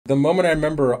the moment I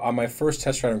remember on my first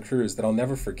test ride on Cruise that I'll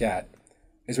never forget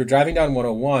is we're driving down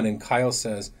 101 and Kyle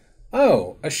says,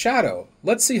 "Oh, a shadow.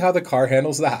 Let's see how the car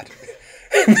handles that."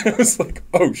 And I was like,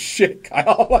 "Oh shit,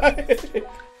 Kyle."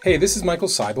 Hey, this is Michael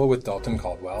Seibel with Dalton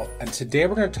Caldwell, and today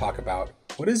we're going to talk about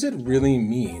what does it really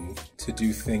mean to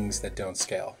do things that don't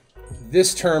scale.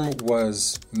 This term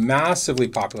was massively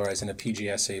popularized in a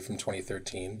PGSA from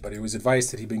 2013, but it was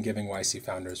advice that he'd been giving YC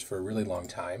founders for a really long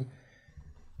time.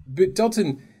 But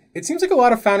Dalton, it seems like a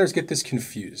lot of founders get this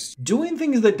confused. Doing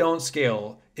things that don't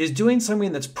scale is doing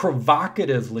something that's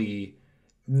provocatively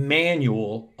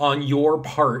manual on your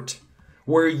part,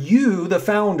 where you, the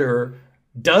founder,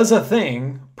 does a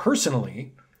thing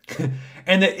personally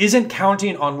and that isn't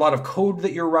counting on a lot of code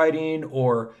that you're writing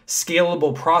or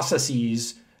scalable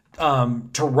processes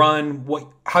to run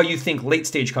how you think late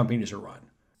stage companies are run.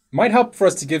 Might help for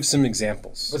us to give some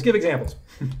examples. Let's give examples.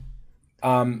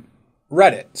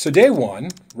 Reddit. So day one,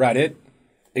 Reddit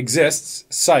exists,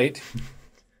 site,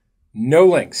 no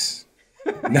links,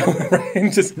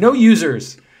 no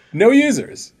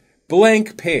users,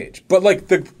 blank page. But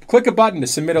click a button to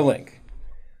submit a link.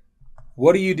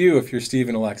 What do you do if you're Steve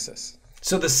and Alexis?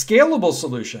 So the scalable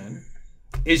solution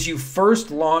is you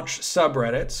first launch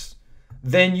subreddits,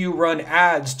 then you run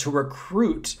ads to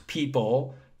recruit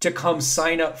people to come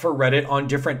sign up for Reddit on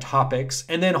different topics.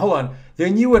 And then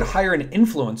then you would hire an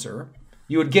influencer.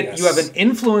 You have an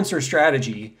influencer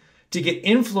strategy to get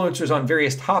influencers on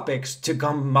various topics to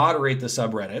come moderate the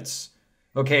subreddits.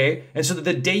 Okay. And so that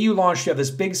the day you launch, you have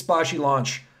this big splashy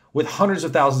launch with hundreds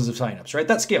of thousands of signups, right?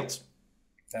 That scales.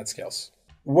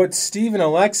 What Steve and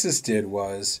Alexis did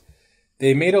was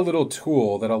they made a little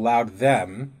tool that allowed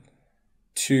them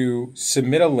to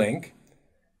submit a link,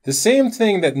 the same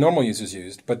thing that normal users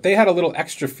used, but they had a little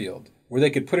extra field where they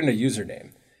could put in a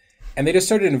username. And they just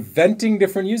started inventing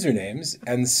different usernames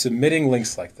and submitting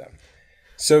links like them.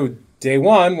 So day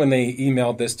one, when they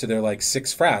emailed this to their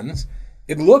 6 friends,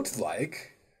 it looked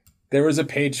like there was a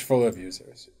page full of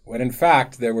users, when in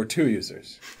fact there were 2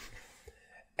 users.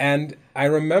 And I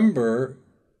remember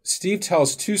Steve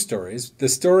tells 2 stories.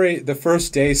 The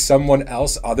first day someone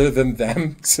else other than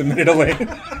them submitted a link,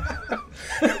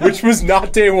 which was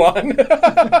not day one.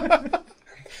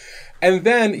 And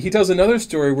then he tells another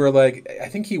story where I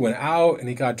think he went out and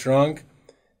he got drunk.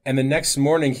 And the next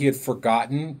morning he had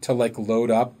forgotten to load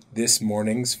up this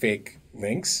morning's fake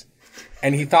links.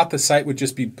 And he thought the site would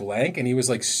just be blank. And he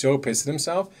was so pissed at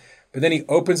himself. But then he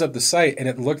opens up the site and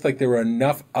it looked like there were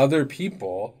enough other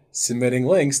people submitting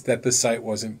links that the site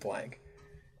wasn't blank.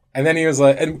 And then he was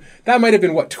and that might have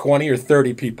been 20 or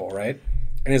 30 people, right?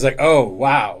 And he's like, oh,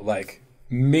 wow,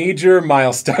 major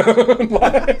milestone.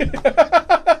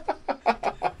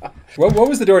 What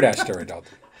was the DoorDash story,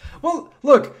 Dalton? Well,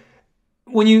 look,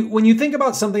 when you think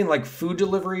about something like food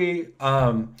delivery,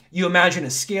 you imagine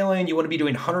it scaling, you want to be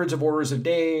doing hundreds of orders a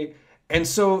day. And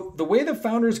so the way the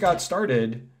founders got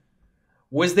started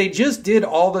was they just did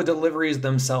all the deliveries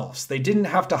themselves. They didn't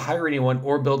have to hire anyone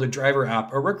or build a driver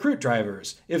app or recruit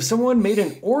drivers. If someone made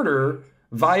an order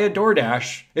via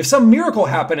DoorDash, if some miracle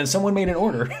happened and someone made an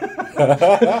order,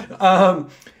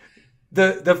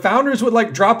 the founders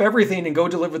would drop everything and go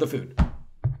deliver the food.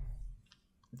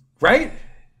 Right?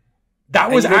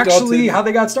 That was actually how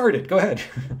they got started. Go ahead.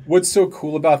 What's so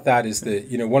cool about that is that,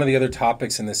 one of the other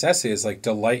topics in this essay is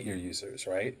delight your users,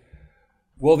 right?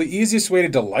 Well, the easiest way to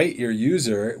delight your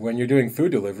user when you're doing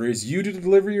food delivery is you to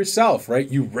deliver yourself, right?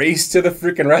 You race to the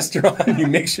freaking restaurant. You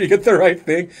make sure you get the right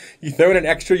thing. You throw in an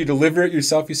extra. You deliver it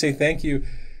yourself. You say thank you.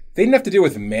 They didn't have to deal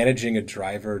with managing a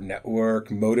driver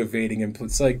network, motivating him.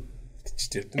 It's they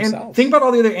just did it themselves. And think about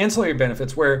all the other ancillary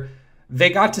benefits where they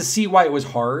got to see why it was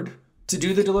hard to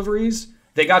do the deliveries.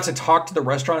 They got to talk to the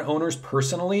restaurant owners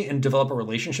personally and develop a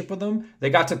relationship with them.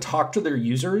 They got to talk to their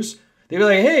users. They'd be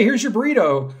like, hey, here's your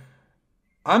burrito.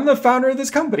 I'm the founder of this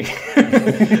company.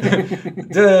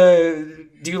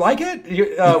 Do you like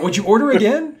it? Would you order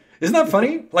again? Isn't that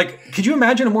funny? Could you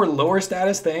imagine a more lower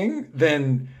status thing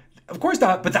than, of course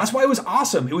not, but that's why it was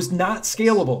awesome. It was not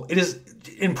scalable. It is,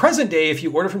 in present day, if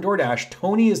you order from DoorDash,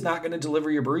 Tony is not going to deliver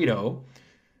your burrito.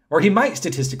 Or he might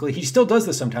statistically. He still does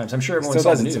this sometimes. I'm sure everyone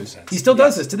saw the news. He still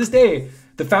does this. To this day,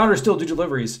 the founders still do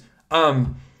deliveries.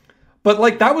 But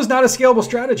that was not a scalable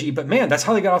strategy. But man, that's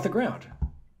how they got off the ground.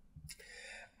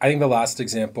 I think the last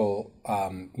example,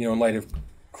 in light of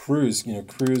Cruise,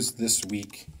 Cruise this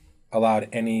week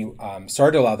started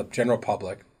to allow the general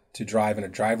public to drive in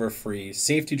a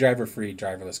safety driver-free,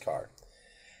 driverless car.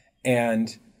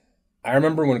 And I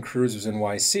remember when Cruise was in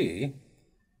YC,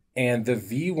 and the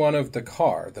V1 of the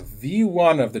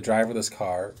driverless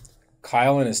car,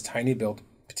 Kyle and his tiny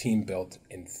team built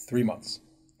in 3 months.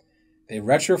 They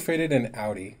retrofitted an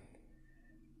Audi.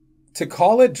 To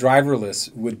call it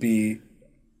driverless would be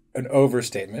an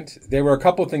overstatement. There were a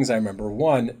couple of things I remember.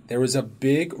 One, there was a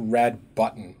big red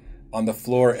button on the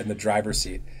floor in the driver's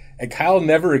seat. And Kyle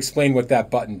never explained what that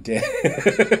button did.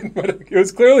 But it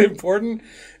was clearly important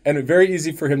and very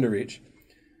easy for him to reach.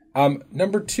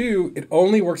 Number two, it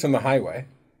only works on the highway.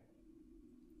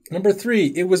 Number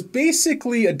three, it was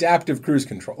basically adaptive cruise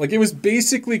control. Like, it was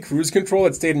basically cruise control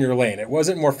that stayed in your lane. It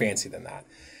wasn't more fancy than that.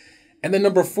 And then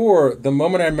number four, the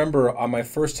moment I remember on my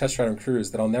first test ride on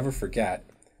cruise that I'll never forget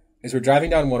is we're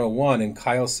driving down 101 and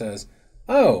Kyle says,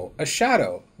 "Oh, a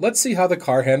shadow. Let's see how the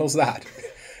car handles that."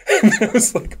 And I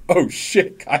was like, oh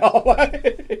shit, Kyle.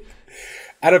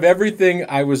 Out of everything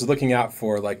I was looking out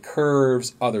for, like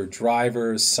curves, other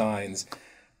drivers, signs,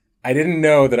 I didn't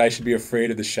know that I should be afraid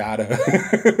of the shadow.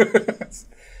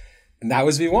 And that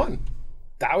was V1.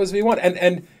 That was V1.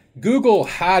 And Google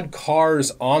had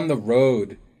cars on the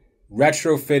road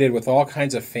retrofitted with all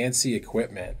kinds of fancy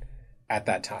equipment at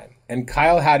that time. And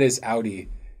Kyle had his Audi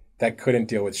that couldn't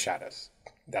deal with shadows.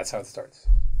 That's how it starts.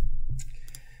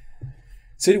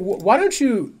 So why don't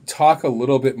you talk a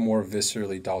little bit more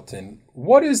viscerally, Dalton?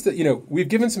 What is we've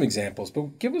given some examples,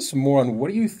 but give us more on what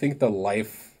do you think the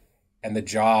life and the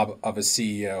job of a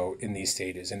CEO in these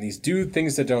stages, in these do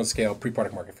things that don't scale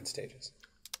pre-product market fit stages?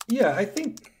 Yeah, I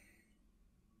think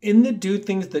in the do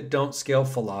things that don't scale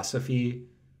philosophy,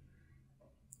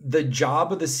 the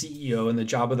job of the CEO and the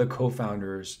job of the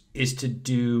co-founders is to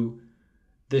do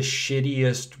the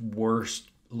shittiest, worst,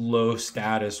 low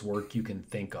status work you can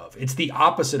think of. It's the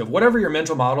opposite of whatever your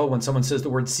mental model when someone says the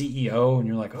word CEO and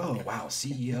you're like, oh, wow,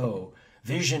 CEO,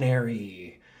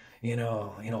 visionary,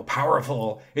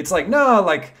 powerful. It's like, no,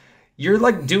 like you're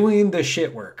like doing the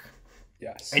shit work.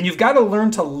 Yes. And you've got to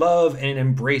learn to love and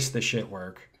embrace the shit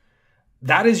work.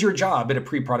 That is your job at a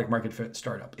pre-product market fit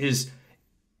startup, is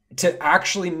to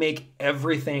actually make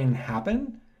everything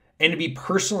happen and to be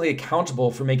personally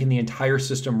accountable for making the entire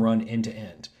system run end to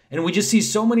end. And we just see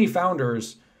so many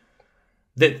founders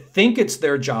that think it's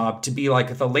their job to be like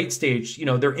at the late stage,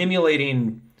 they're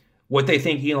emulating what they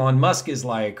think Elon Musk is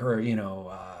like, or,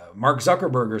 Mark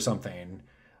Zuckerberg or something.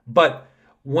 But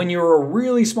when you're a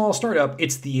really small startup,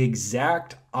 it's the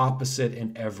exact opposite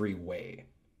in every way.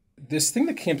 This thing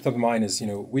that came to mind is,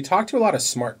 we talk to a lot of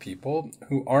smart people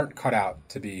who aren't cut out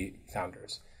to be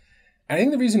founders. And I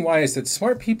think the reason why is that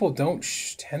smart people don't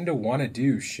tend to want to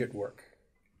do shit work.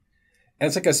 And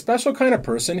it's like a special kind of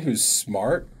person who's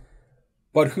smart,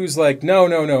 but who's like, no,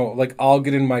 like I'll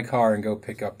get in my car and go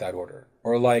pick up that order.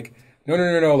 Or like,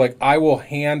 no, like I will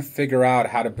hand figure out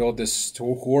how to build this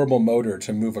horrible motor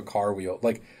to move a car wheel.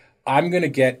 Like I'm going to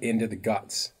get into the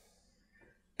guts.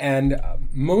 And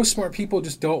most smart people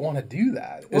just don't want to do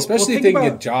that, especially if they can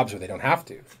get jobs where they don't have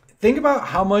to. Think about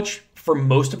how much, for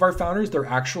most of our founders, their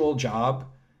actual job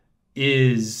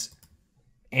is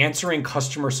answering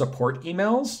customer support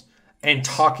emails and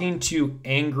talking to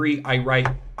angry,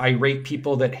 irate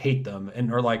people that hate them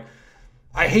and are like,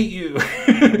 I hate you.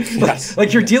 Yes.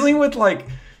 Like you're dealing with like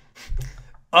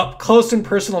up close and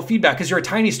personal feedback because you're a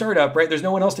tiny startup, right? There's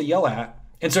no one else to yell at.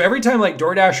 And so every time like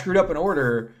DoorDash screwed up an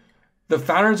order, the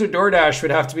founders of DoorDash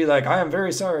would have to be like, I am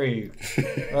very sorry.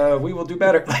 We will do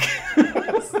better.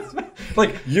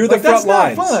 Like you're the front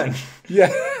lines. Not fun.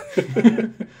 Yeah.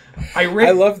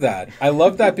 I love that. I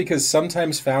love that because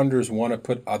sometimes founders want to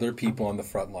put other people on the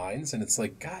front lines, and it's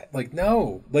like, God, like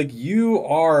no, like you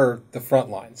are the front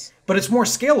lines. But it's more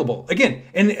scalable. Again,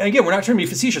 we're not trying to be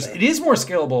facetious. It is more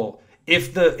scalable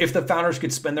if the founders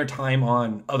could spend their time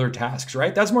on other tasks,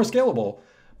 right? That's more scalable.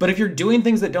 But if you're doing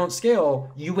things that don't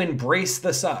scale, you embrace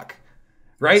the suck,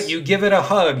 right? Yes. You give it a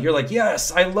hug. You're like,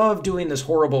 yes, I love doing this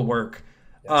horrible work.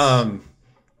 Yes.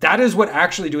 That is what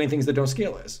actually doing things that don't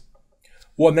scale is.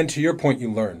 Well, and then to your point,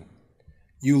 you learn.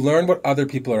 You learn what other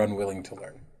people are unwilling to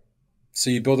learn. So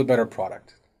you build a better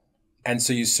product. And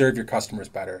so you serve your customers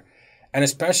better. And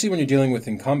especially when you're dealing with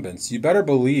incumbents, you better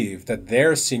believe that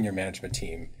their senior management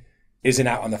team isn't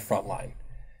out on the front line.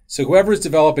 So whoever's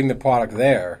developing the product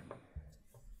there,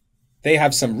 they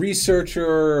have some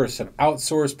researcher or some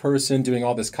outsourced person doing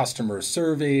all this customer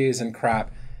surveys and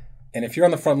crap. And if you're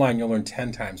on the front line, you'll learn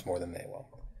 10 times more than they will.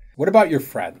 What about your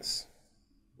friends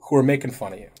who are making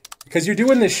fun of you? Because you're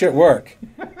doing this shit work.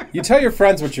 You tell your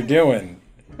friends what you're doing.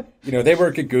 They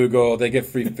work at Google. They get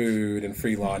free food and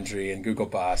free laundry and Google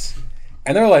Bus.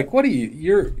 And they're like, what are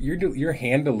you? You're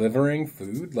hand delivering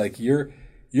food? Like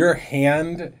you're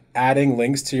hand adding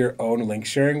links to your own link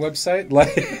sharing website?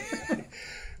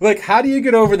 Like, how do you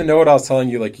get over the know-it-alls telling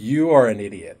you, like, you are an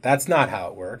idiot? That's not how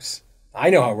it works.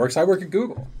 I know how it works. I work at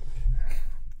Google.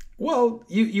 Well,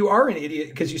 you are an idiot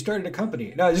because you started a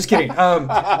company. No, just kidding.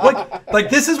 Like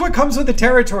this is what comes with the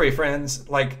territory, friends.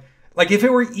 Like if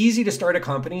it were easy to start a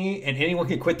company and anyone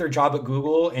could quit their job at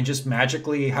Google and just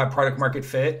magically have product market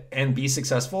fit and be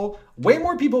successful, way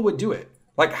more people would do it.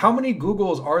 Like how many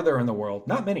Googles are there in the world?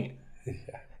 Not many. Yeah.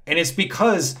 And it's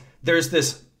because there's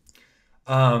this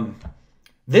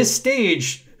this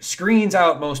stage screens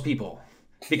out most people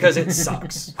because it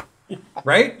sucks.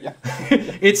 Right? Yeah.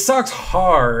 It sucks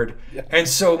hard. Yeah. And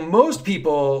so most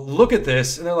people look at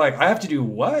this and they're like, I have to do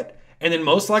what? And then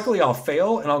most likely I'll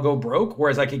fail and I'll go broke,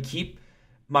 whereas I could keep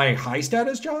my high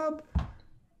status job.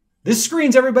 This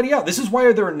screens everybody out. This is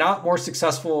why there are not more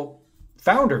successful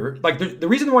founder. Like the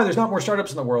reason why there's not more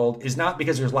startups in the world is not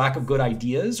because there's lack of good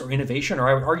ideas or innovation, or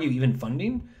I would argue even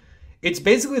funding. It's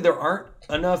basically there aren't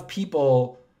enough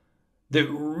people that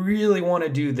really want to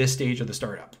do this stage of the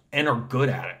startup and are good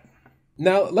at it.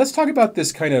 Now, let's talk about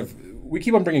this we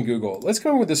keep on bringing Google. Let's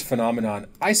go with this phenomenon.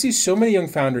 I see so many young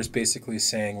founders basically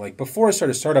saying, like, before I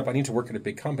start a startup, I need to work at a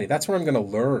big company. That's where I'm going to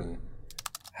learn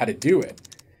how to do it.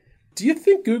 Do you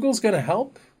think Google's going to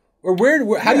help? Or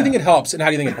how do you think it helps and how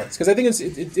do you think it hurts? Because I think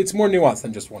it's more nuanced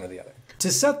than just one or the other. To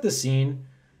set the scene,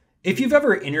 if you've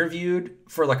ever interviewed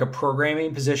for like a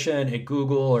programming position at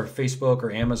Google or Facebook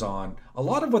or Amazon, a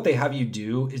lot of what they have you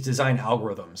do is design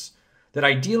algorithms that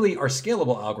ideally are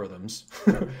scalable algorithms,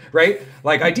 right?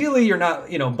 Like ideally you're not,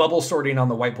 bubble sorting on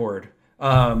the whiteboard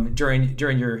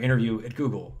during your interview at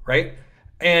Google, right?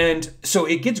 And so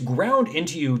it gets ground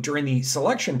into you during the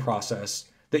selection process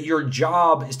that your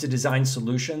job is to design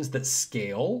solutions that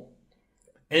scale.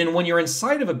 And when you're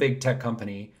inside of a big tech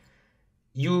company,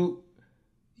 you're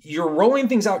rolling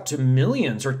things out to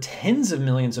millions or tens of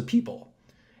millions of people.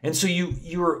 And so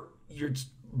you're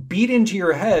beat into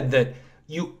your head that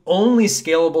only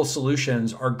scalable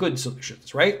solutions are good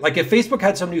solutions, right? Like if Facebook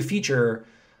had some new feature,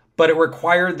 but it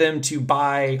required them to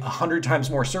buy 100 times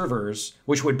more servers,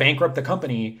 which would bankrupt the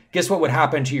company, guess what would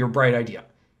happen to your bright idea?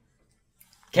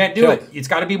 Can't do it. It's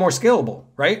got to be more scalable,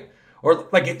 right? Or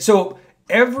so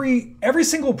every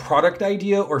single product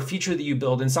idea or feature that you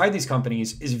build inside these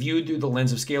companies is viewed through the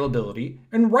lens of scalability,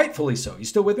 and rightfully so. You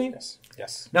still with me?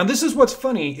 Yes. Now, this is what's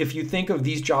funny if you think of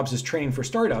these jobs as training for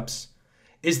startups,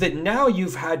 is that now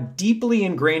you've had deeply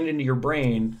ingrained into your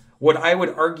brain what I would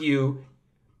argue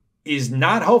is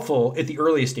not helpful at the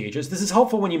earliest stages. This is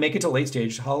helpful when you make it to late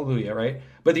stage, hallelujah, right?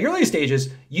 But the earliest stages,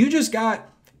 you just got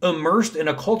immersed in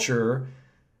a culture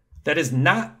that is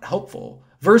not helpful.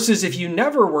 Versus if you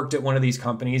never worked at one of these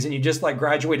companies and you just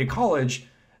graduated college,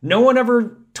 no one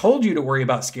ever told you to worry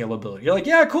about scalability. You're like,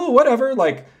 yeah, cool, whatever.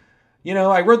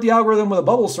 I wrote the algorithm with a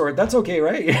bubble sort. That's okay,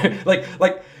 right?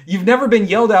 like you've never been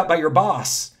yelled at by your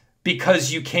boss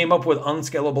because you came up with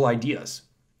unscalable ideas.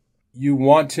 You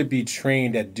want to be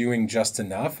trained at doing just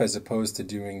enough as opposed to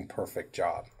doing perfect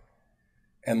job.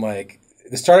 And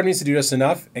the startup needs to do just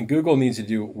enough and Google needs to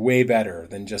do way better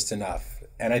than just enough.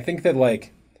 And I think that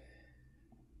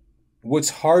what's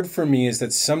hard for me is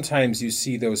that sometimes you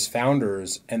see those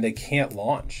founders and they can't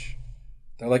launch.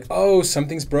 They're like, oh,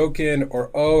 something's broken,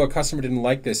 or oh, a customer didn't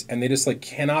like this. And they just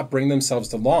cannot bring themselves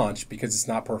to launch because it's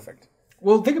not perfect.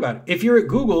 Well, think about it. If you're at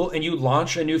Google and you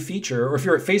launch a new feature, or if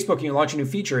you're at Facebook and you launch a new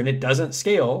feature and it doesn't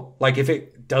scale, if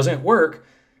it doesn't work,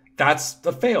 that's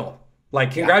a fail.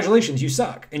 Congratulations, you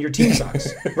suck and your team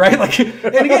sucks, right?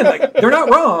 And again, they're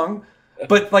not wrong,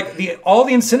 but all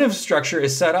the incentive structure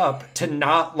is set up to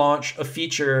not launch a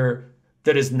feature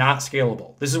that is not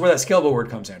scalable. This is where that scalable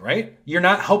word comes in, right? You're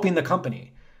not helping the company.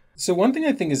 So one thing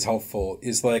I think is helpful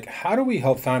is how do we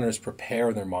help founders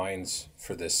prepare their minds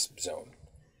for this zone?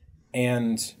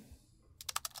 And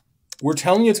we're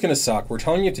telling you it's going to suck. We're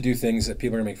telling you to do things that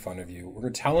people are going to make fun of you. We're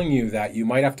telling you that you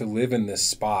might have to live in this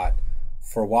spot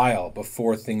for a while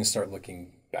before things start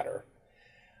looking better.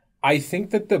 I think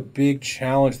that the big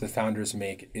challenge the founders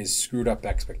make is screwed up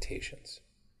expectations.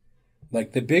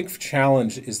 The big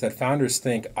challenge is that founders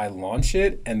think, I launch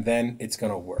it and then it's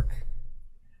going to work.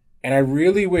 And I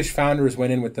really wish founders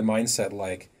went in with the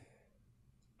mindset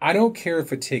I don't care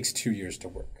if it takes 2 years to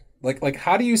work.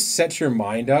 How do you set your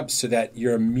mind up so that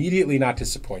you're immediately not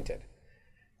disappointed?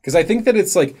 Because I think that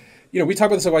it's we talk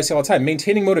about this at YC all the time.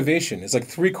 Maintaining motivation is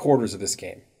 3/4 of this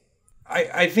game.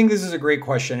 I think this is a great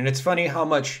question. And it's funny how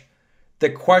much the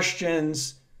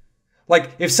questions,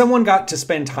 if someone got to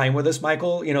spend time with us,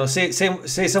 Michael, say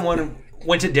someone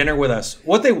went to dinner with us,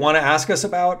 what they want to ask us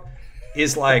about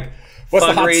is what's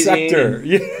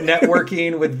fundraising,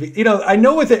 networking with, I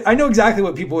know exactly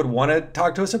what people would want to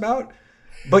talk to us about,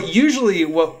 but usually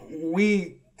what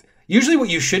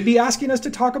you should be asking us to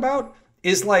talk about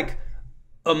is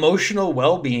emotional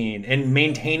well-being and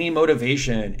maintaining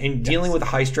motivation and dealing with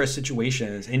high stress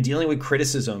situations and dealing with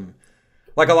criticism.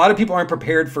 Like a lot of people aren't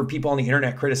prepared for people on the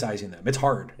internet criticizing them. It's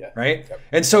hard, right? Yep.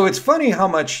 And so it's funny how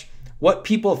much what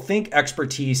people think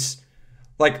expertise,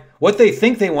 like what they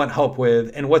think they want help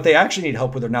with and what they actually need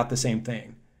help with are not the same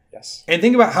thing. Yes. And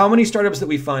think about how many startups that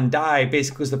we fund die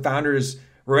basically because the founders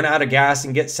run out of gas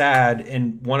and get sad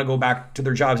and want to go back to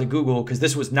their jobs at Google because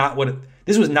this was not what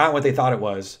they thought it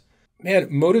was. Man,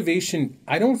 motivation,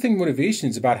 I don't think motivation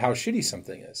is about how shitty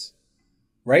something is,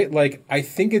 right? Like, I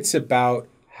think it's about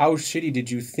how shitty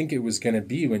did you think it was going to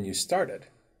be when you started?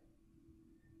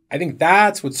 I think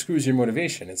that's what screws your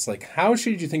motivation. It's like, how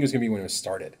shitty did you think it was going to be when it was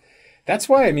started? That's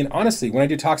why, I mean, honestly, when I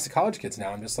do talks to college kids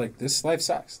now, I'm just like, this life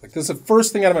sucks. Like, this is the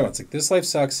first thing out of my mouth. It's like, this life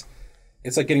sucks.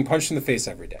 It's like getting punched in the face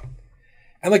every day.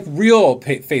 And like real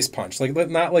face punch, like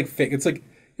not like fake. It's like,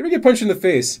 you ever get punched in the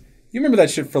face, you remember that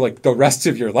shit for like the rest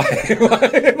of your life.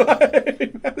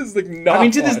 That is like not I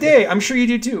mean, to this day, I'm sure you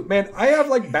do too. Man, I have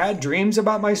like bad dreams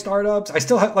about my startups. I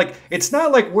still have like, it's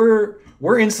not like we're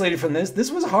insulated from this.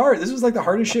 This was hard. This was like the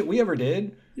hardest shit we ever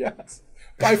did. Yes,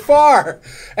 by far.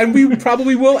 And we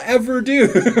probably will ever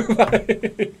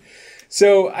do.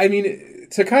 So, I mean,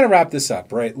 to kind of wrap this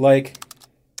up, right? Like,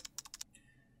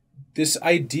 this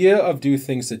idea of do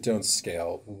things that don't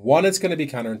scale. One, it's going to be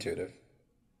counterintuitive.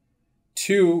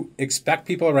 Two, expect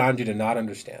people around you to not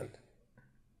understand.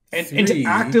 And to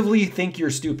actively think you're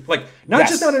stupid. Like, not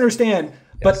just not understand,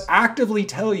 but actively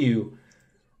tell you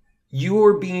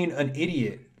you're being an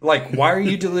idiot. Like, why are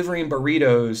you delivering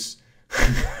burritos?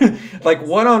 Like,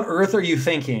 what on earth are you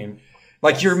thinking?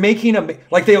 Like, you're making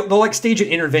like they'll like stage an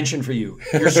intervention for you.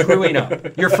 You're screwing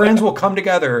up. Your friends will come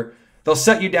together. They'll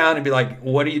set you down and be like,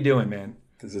 what are you doing, man?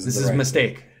 This is a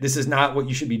mistake. This is not what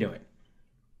you should be doing.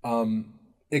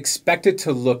 Expect it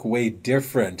to look way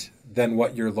different than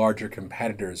what your larger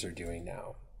competitors are doing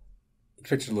now.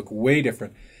 Expect it to look way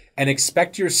different. And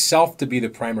expect yourself to be the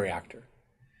primary actor.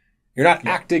 You're not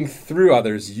acting through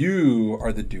others. You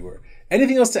are the doer.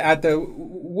 Anything else to add,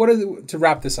 though? To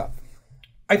wrap this up?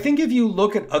 I think if you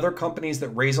look at other companies that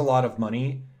raise a lot of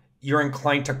money, you're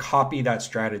inclined to copy that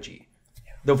strategy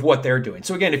of what they're doing.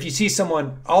 So again, if you see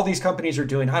all these companies are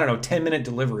doing, 10-minute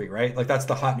delivery, right? Like that's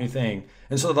the hot new thing.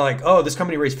 And so they're like, oh, this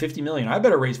company raised 50 million. I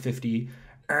better raise 50.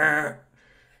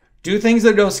 Do things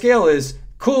that don't scale is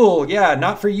cool. Yeah,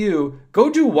 not for you.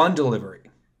 Go do one delivery.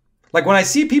 Like when I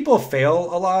see people fail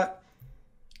a lot,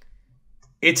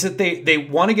 it's that they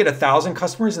want to get 1,000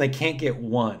 customers and they can't get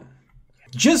one.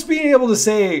 Just being able to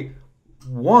say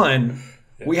one,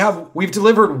 we've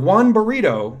delivered one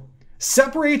burrito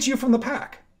separates you from the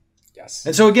pack. Yes.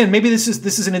 And so again, maybe this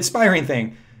is an inspiring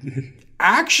thing.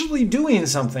 Actually doing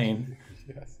something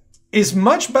is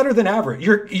much better than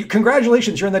average.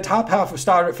 Congratulations, you're in the top half of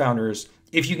startup founders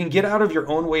if you can get out of your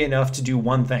own way enough to do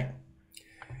one thing.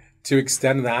 To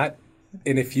extend that,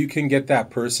 and if you can get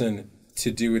that person to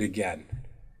do it again.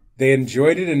 They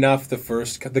enjoyed it enough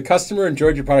the customer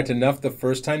enjoyed your product enough the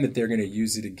first time that they're going to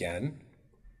use it again.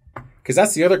 Because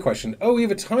that's the other question. Oh, we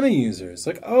have a ton of users.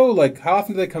 Like, how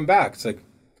often do they come back? It's like,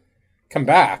 come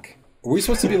back? Were we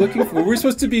supposed to be were we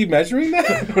supposed to be measuring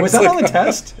that? Was that on the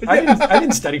test? I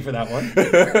didn't study for that one.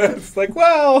 It's like,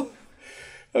 well,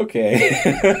 okay.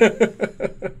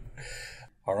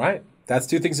 All right. That's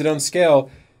two things that don't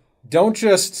scale. Don't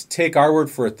just take our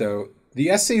word for it, though. The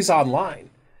essay's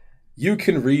online. You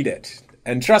can read it.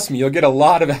 And trust me, you'll get a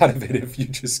lot out of it if you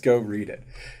just go read it.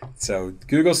 So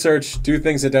Google search, do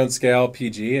things that don't scale,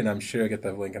 PG, and I'm sure you'll get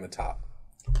the link on the top.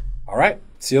 All right.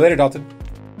 See you later, Dalton.